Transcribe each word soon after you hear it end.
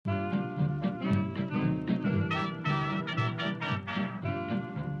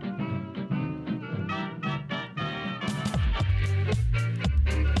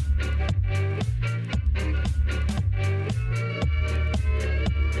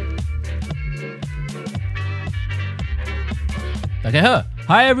大家好,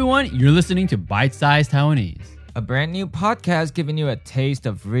 hi everyone, you're listening to Bite-Sized Taiwanese. A brand new podcast giving you a taste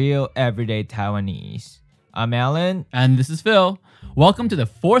of real everyday Taiwanese. I'm Alan. And this is Phil. Welcome to the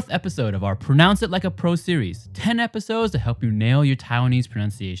 4th episode of our Pronounce It Like a Pro series. 10 episodes to help you nail your Taiwanese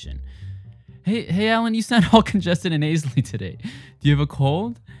pronunciation. Hey Alan, you sound all congested and nasally today. Do you have a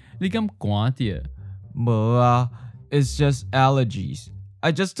cold? 你咁寒啲? It's just allergies.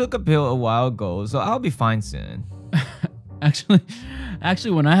 I just took a pill a while ago, so I'll be fine soon. Actually,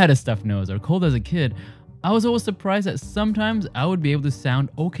 when I had a stuffed nose or cold as a kid, I was always surprised that sometimes I would be able to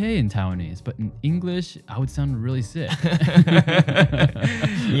sound okay in Taiwanese, but in English, I would sound really sick.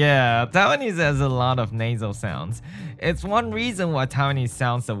 Yeah, Taiwanese has a lot of nasal sounds. It's one reason why Taiwanese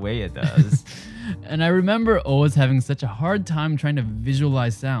sounds the way it does. And I remember always having such a hard time trying to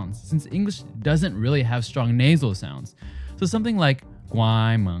visualize sounds, since English doesn't really have strong nasal sounds. So something like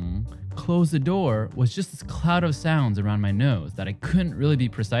guai meng, close the door, was just this cloud of sounds around my nose that I couldn't really be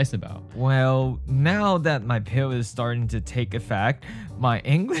precise about. Well, now that my pill is starting to take effect, my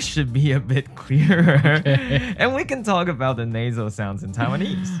English should be a bit clearer. Okay. And we can talk about the nasal sounds in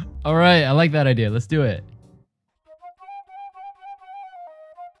Taiwanese. All right, I like that idea. Let's do it.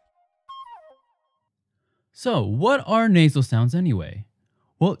 So, what are nasal sounds anyway?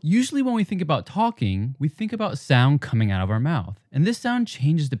 Well, usually when we think about talking, we think about sound coming out of our mouth. And this sound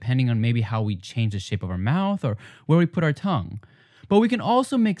changes depending on maybe how we change the shape of our mouth or where we put our tongue. But we can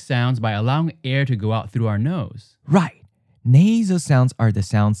also make sounds by allowing air to go out through our nose. Right. Nasal sounds are the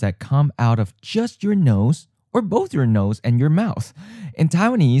sounds that come out of just your nose or both your nose and your mouth. In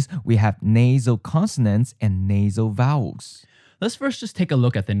Taiwanese, we have nasal consonants and nasal vowels. Let's first just take a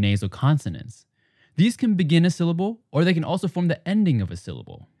look at the nasal consonants. These can begin a syllable, or they can also form the ending of a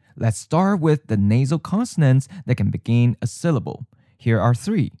syllable. Let's start with the nasal consonants that can begin a syllable. Here are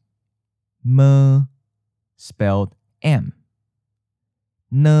 3. M, spelled M.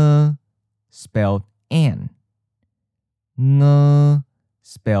 N, spelled N. Ng,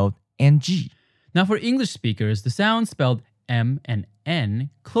 spelled Ng. Now for English speakers, the sounds spelled M and N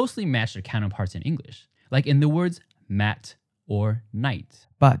closely match their counterparts in English, like in the words mat or night.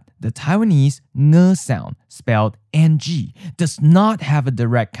 But the Taiwanese ng sound, spelled ng, does not have a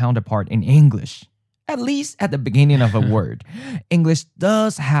direct counterpart in English, at least at the beginning of a word. English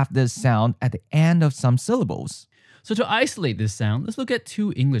does have this sound at the end of some syllables. So to isolate this sound, let's look at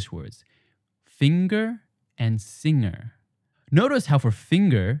 2 English words, finger and singer. Notice how for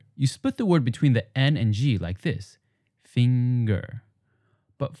finger, you split the word between the N and G like this, finger.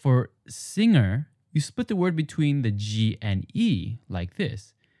 But for singer, you split the word between the G and E like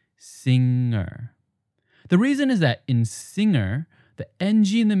this, singer. The reason is that in singer, the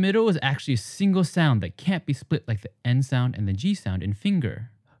NG in the middle is actually a single sound that can't be split like the N sound and the G sound in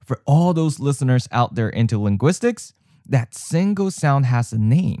finger. For all those listeners out there into linguistics, that single sound has a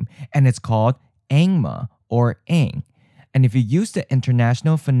name, and it's called angma or ang. And if you use the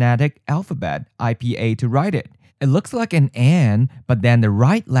International Phonetic Alphabet, IPA, to write it, it looks like an N, but then the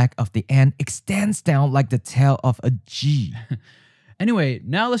right leg of the N extends down like the tail of a G. Anyway,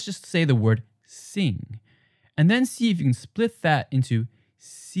 now let's just say the word sing, and then see if you can split that into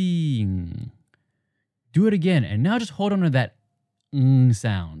sing. Do it again, and now just hold on to that ng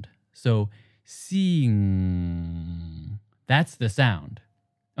sound. So, sing. That's the sound.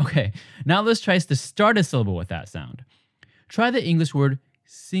 Okay, now let's try to start a syllable with that sound. Try the English word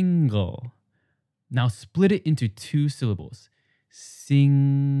single. Now split it into 2 syllables.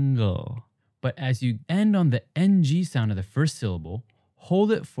 Single. But as you end on the NG sound of the first syllable, hold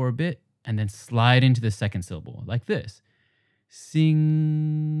it for a bit and then slide into the second syllable, like this.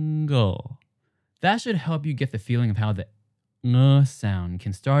 Single. That should help you get the feeling of how the ng sound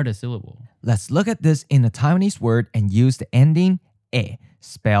can start a syllable. Let's look at this in a Taiwanese word and use the ending e,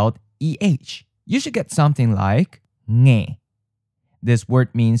 spelled EH. You should get something like nge. This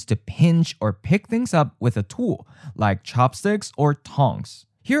word means to pinch or pick things up with a tool, like chopsticks or tongs.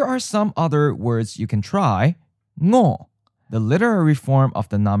 Here are some other words you can try. Ngo, the literary form of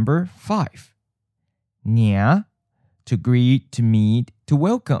the number 5. Nya, to greet, to meet, to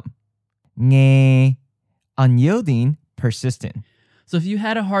welcome. Nge, unyielding, persistent. So if you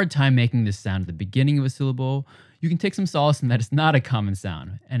had a hard time making this sound at the beginning of a syllable, you can take some solace in that it's not a common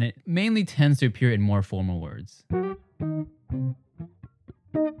sound, and it mainly tends to appear in more formal words.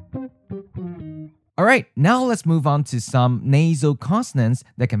 All right, now let's move on to some nasal consonants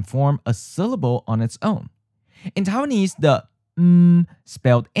that can form a syllable on its own. In Taiwanese, the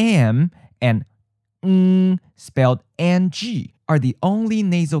spelled M and spelled ng are the only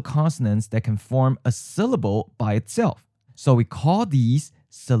nasal consonants that can form a syllable by itself. So we call these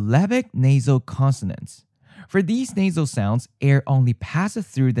syllabic nasal consonants. For these nasal sounds, air only passes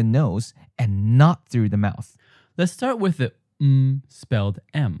through the nose and not through the mouth. Let's start with the spelled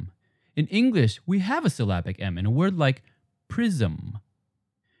M. In English, we have a syllabic M in a word like prism.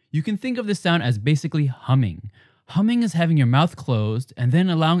 You can think of this sound as basically humming. Humming is having your mouth closed and then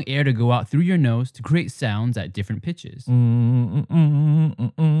allowing air to go out through your nose to create sounds at different pitches.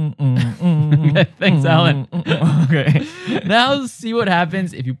 Thanks, Alan. Okay. Now see what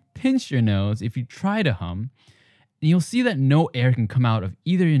happens if you pinch your nose, if you try to hum, and you'll see that no air can come out of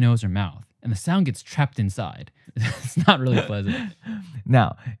either your nose or mouth, and the sound gets trapped inside. It's not really pleasant.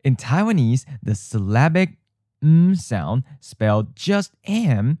 Now, in Taiwanese, the syllabic sound, spelled just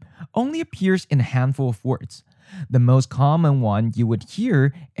M, only appears in a handful of words. The most common one you would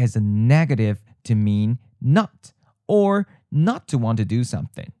hear is a negative to mean not or not to want to do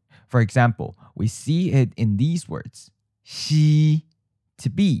something. For example, we see it in these words. 西 to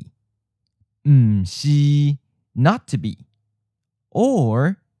be. 西 not to be.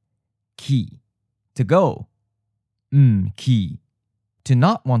 Or 去 to go. 去 to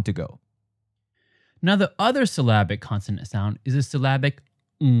not want to go. Now the other syllabic consonant sound is a syllabic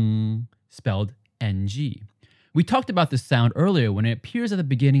spelled ng. We talked about this sound earlier when it appears at the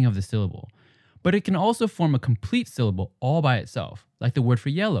beginning of the syllable, but it can also form a complete syllable all by itself, like the word for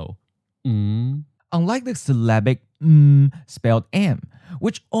yellow. Unlike the syllabic spelled M,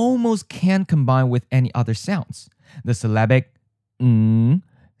 which almost can't combine with any other sounds, the syllabic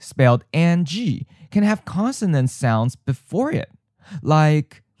spelled ng can have consonant sounds before it,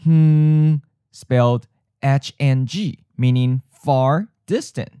 like spelled hng, meaning far,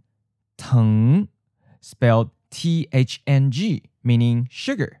 distant. Teng, spelled thng, meaning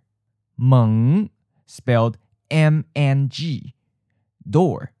sugar. Meng, spelled mng,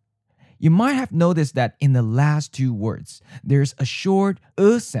 door. You might have noticed that in the last two words, there's a short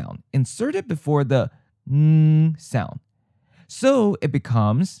sound inserted before the sound. So it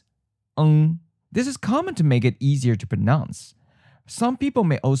becomes This is common to make it easier to pronounce. Some people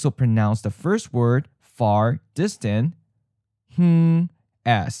may also pronounce the first word, far, distant,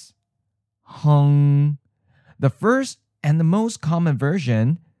 as hung. The first and the most common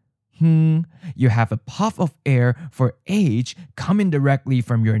version, you have a puff of air for age coming directly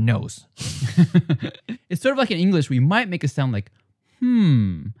from your nose. It's sort of like in English, we might make a sound like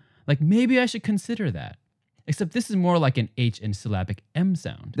like maybe I should consider that. Except this is more like an H and syllabic M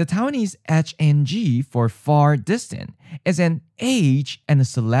sound. The Taiwanese HNG for far distant is an H and a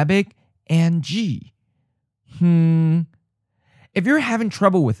syllabic NG. If you're having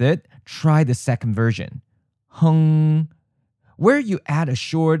trouble with it, try the second version, hung, where you add a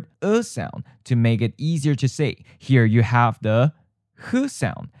short sound to make it easier to say. Here you have the h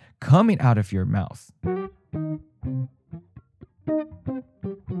sound coming out of your mouth.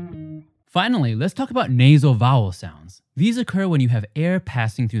 Finally, let's talk about nasal vowel sounds. These occur when you have air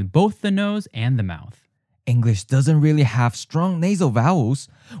passing through both the nose and the mouth. English doesn't really have strong nasal vowels.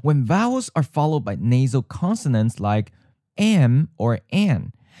 When vowels are followed by nasal consonants like M or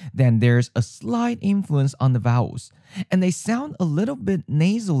N, then there's a slight influence on the vowels, and they sound a little bit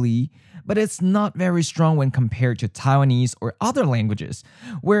nasally, but it's not very strong when compared to Taiwanese or other languages,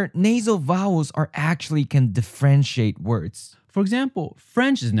 where nasal vowels are actually can differentiate words. For example,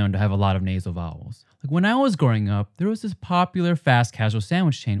 French is known to have a lot of nasal vowels. Like when I was growing up, there was this popular fast casual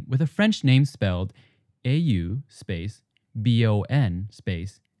sandwich chain with a French name spelled AU space BON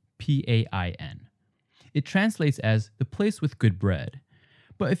space PAIN. It translates as the place with good bread.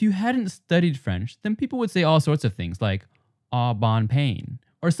 But if you hadn't studied French, then people would say all sorts of things like ah bon pain.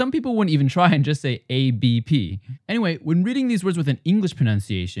 Or some people wouldn't even try and just say ABP. Anyway, when reading these words with an English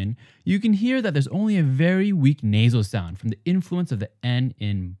pronunciation, you can hear that there's only a very weak nasal sound from the influence of the N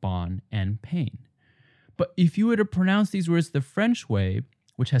in bon and pain. But if you were to pronounce these words the French way,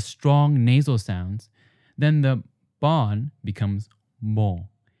 which has strong nasal sounds, then the bon becomes bon,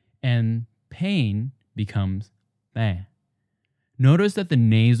 and pain becomes pain. Notice that the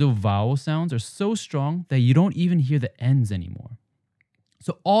nasal vowel sounds are so strong that you don't even hear the N's anymore.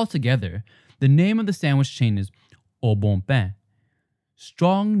 So altogether, the name of the sandwich chain is Au Bon Pain.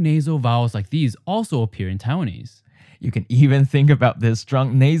 Strong nasal vowels like these also appear in Taiwanese. You can even think about this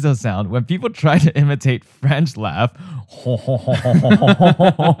strong nasal sound when people try to imitate French laugh.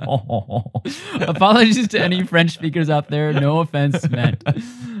 Apologies to any French speakers out there, no offense meant.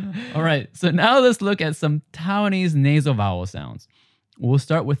 All right, so now let's look at some Taiwanese nasal vowel sounds. We'll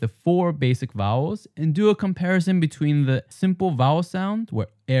start with the 4 basic vowels and do a comparison between the simple vowel sound, where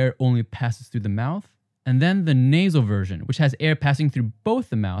air only passes through the mouth, and then the nasal version, which has air passing through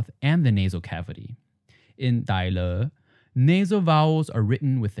both the mouth and the nasal cavity. In Dai Le, nasal vowels are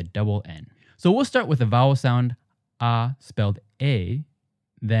written with a double N. So we'll start with the vowel sound ah spelled A,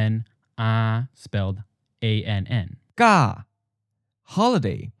 then ah spelled A-N-N. Ga,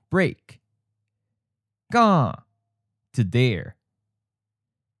 holiday, break. Ga, to dare.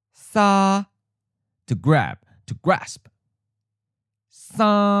 Sa, to grab, to grasp.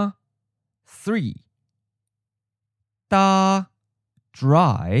 Sa, 3. Da,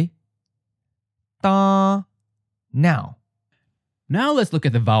 dry. Da, now. Now let's look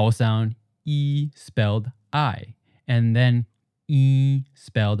at the vowel sound E spelled I, and then E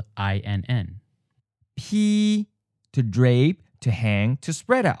spelled I-N-N. P, to drape, to hang, to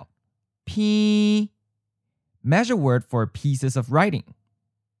spread out. P, measure word for pieces of writing.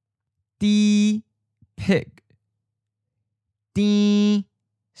 D, pig. D,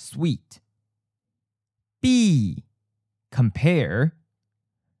 sweet. B, compare.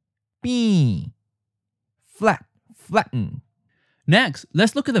 B, flat, flatten. Next,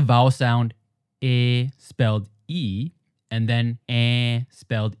 let's look at the vowel sound E spelled E, and then E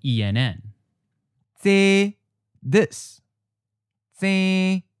spelled E-N-N. Z, this.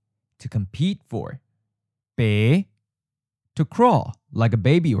 Z, to compete for. B, to crawl like a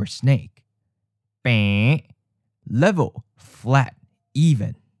baby or snake. B, level, flat,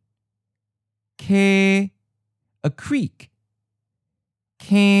 even. K, a creek.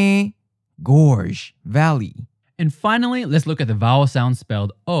 K, gorge, valley. And finally, let's look at the vowel sound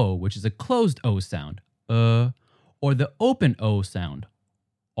spelled O, which is a closed O sound, or the open O sound,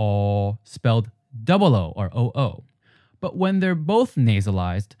 O, spelled double O or O-O. But when they're both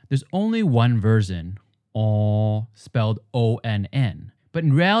nasalized, there's only one version, O, spelled O-N-N. But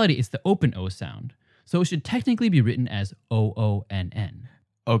in reality, it's the open O sound, so it should technically be written as O-O-N-N.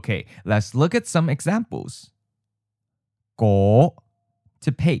 Okay, let's look at some examples. Go,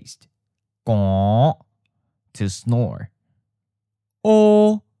 to paste. Go, to snore.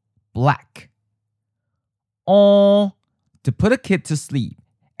 O, black. O, to put a kid to sleep,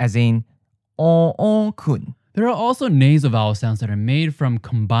 as in o kun. There are also nasal vowel sounds that are made from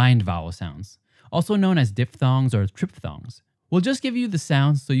combined vowel sounds, also known as diphthongs or triphthongs. We'll just give you the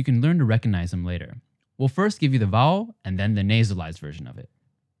sounds so you can learn to recognize them later. We'll first give you the vowel and then the nasalized version of it.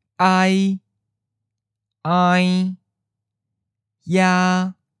 I,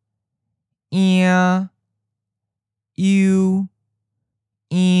 ya, ya, you,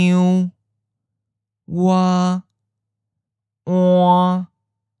 wa,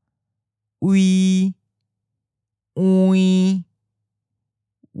 we,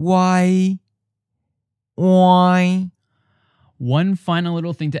 why, One final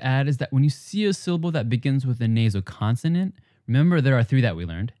little thing to add is that when you see a syllable that begins with a nasal consonant, remember there are 3 that we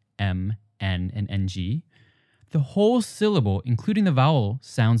learned, M, N, and NG. The whole syllable, including the vowel,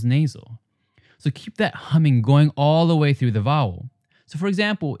 sounds nasal. So keep that humming going all the way through the vowel. So for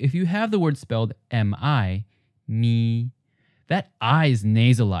example, if you have the word spelled M-I, me, that I is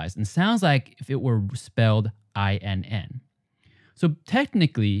nasalized and sounds like if it were spelled I-N-N. So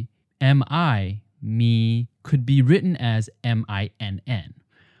technically, M-I, me, could be written as M-I-N-N.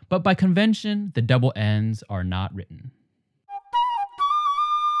 But by convention, the double N's are not written.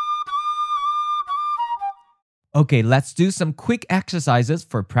 Okay, let's do some quick exercises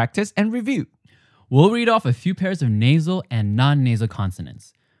for practice and review. We'll read off a few pairs of nasal and non-nasal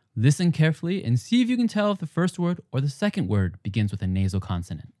consonants. Listen carefully and see if you can tell if the first word or the second word begins with a nasal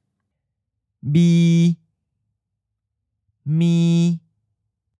consonant. B, me,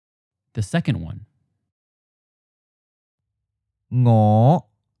 The second one. ngõ,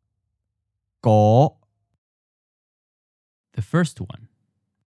 có, The first one.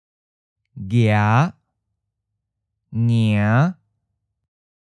 ghẻ, nghẻ,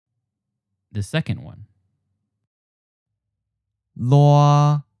 The second one.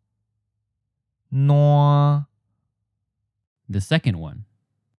 loa, noa, The second one.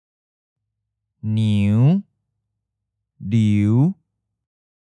 níu, điu.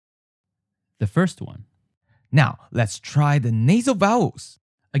 The first one. Now, let's try the nasal vowels.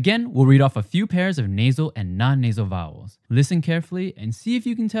 Again, we'll read off a few pairs of nasal and non-nasal vowels. Listen carefully and see if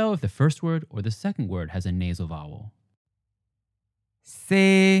you can tell if the first word or the second word has a nasal vowel.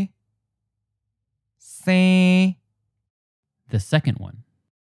 Se, se, The second one.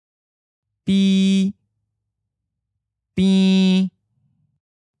 bi, bi,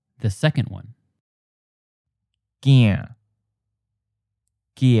 The second one. ghẻ,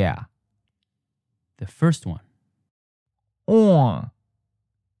 ghẻ, The first one. oa,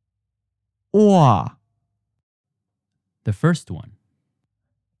 oa, The first one.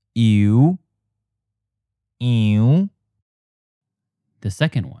 yếu, yếu. The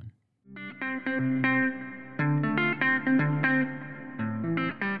second one.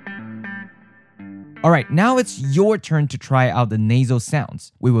 Alright, now it's your turn to try out the nasal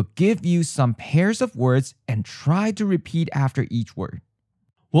sounds. We will give you some pairs of words and try to repeat after each word.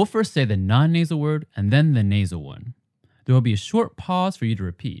 We'll first say the non-nasal word and then the nasal one. There will be a short pause for you to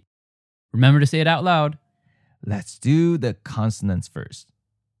repeat. Remember to say it out loud. Let's do the consonants first.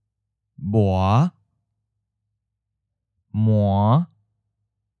 Boa, moi,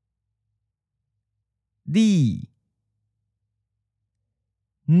 di,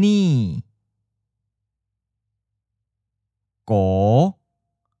 ni, go,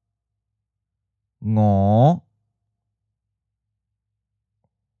 ngõ,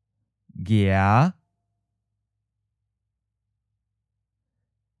 gia,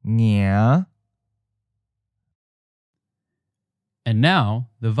 nhã. And now,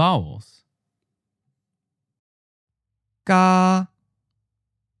 the vowels. Ca,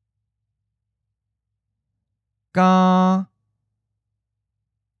 ca,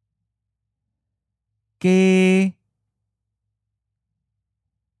 kê,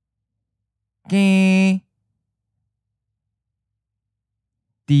 kê,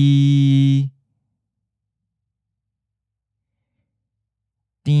 tí,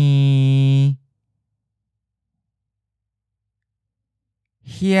 tí,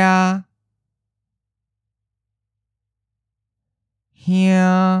 hia,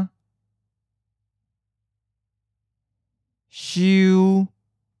 hia, xiu,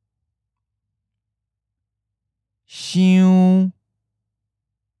 xiu,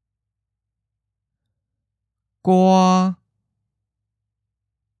 qua,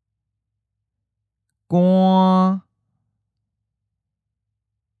 qua,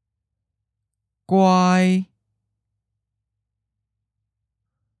 quai,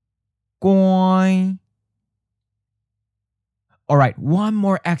 quai. Alright, one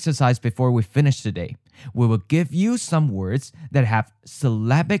more exercise before we finish today. We will give you some words that have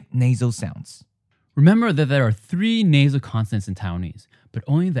syllabic nasal sounds. Remember that there are 3 nasal consonants in Taiwanese, but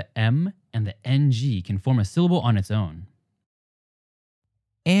only the M and the NG can form a syllable on its own.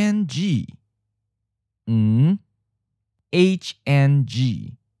 NG,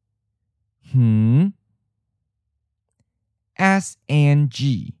 HNG,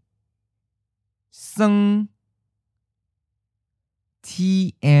 SNG, seng,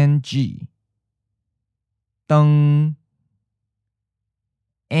 TNG, deng,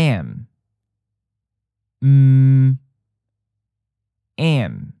 M, M,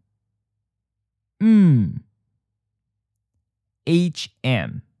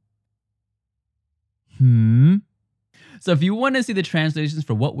 HM, So if you want to see the translations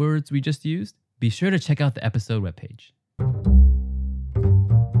for what words we just used, be sure to check out the episode webpage.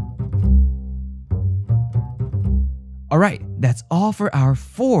 Alright, that's all for our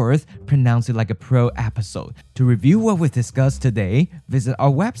 4th Pronounce It Like a Pro episode. To review what we discussed today, visit our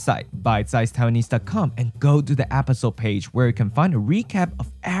website, bitesizedtaiwanese.com, and go to the episode page where you can find a recap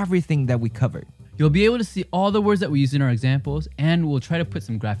of everything that we covered. You'll be able to see all the words that we use in our examples, and we'll try to put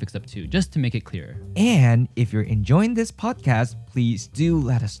some graphics up too, just to make it clearer. And if you're enjoying this podcast, please do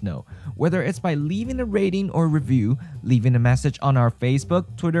let us know. Whether it's by leaving a rating or review, leaving a message on our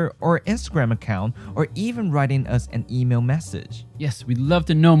Facebook, Twitter, or Instagram account, or even writing us an email message. Yes, we'd love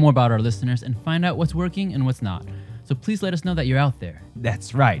to know more about our listeners and find out what's working and what's not. So please let us know that you're out there.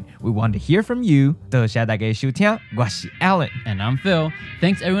 That's right. We want to hear from you. 多謝大家收聽，我是 Alan. And I'm Phil.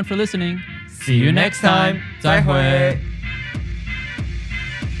 Thanks everyone for listening. See you next time. 再會。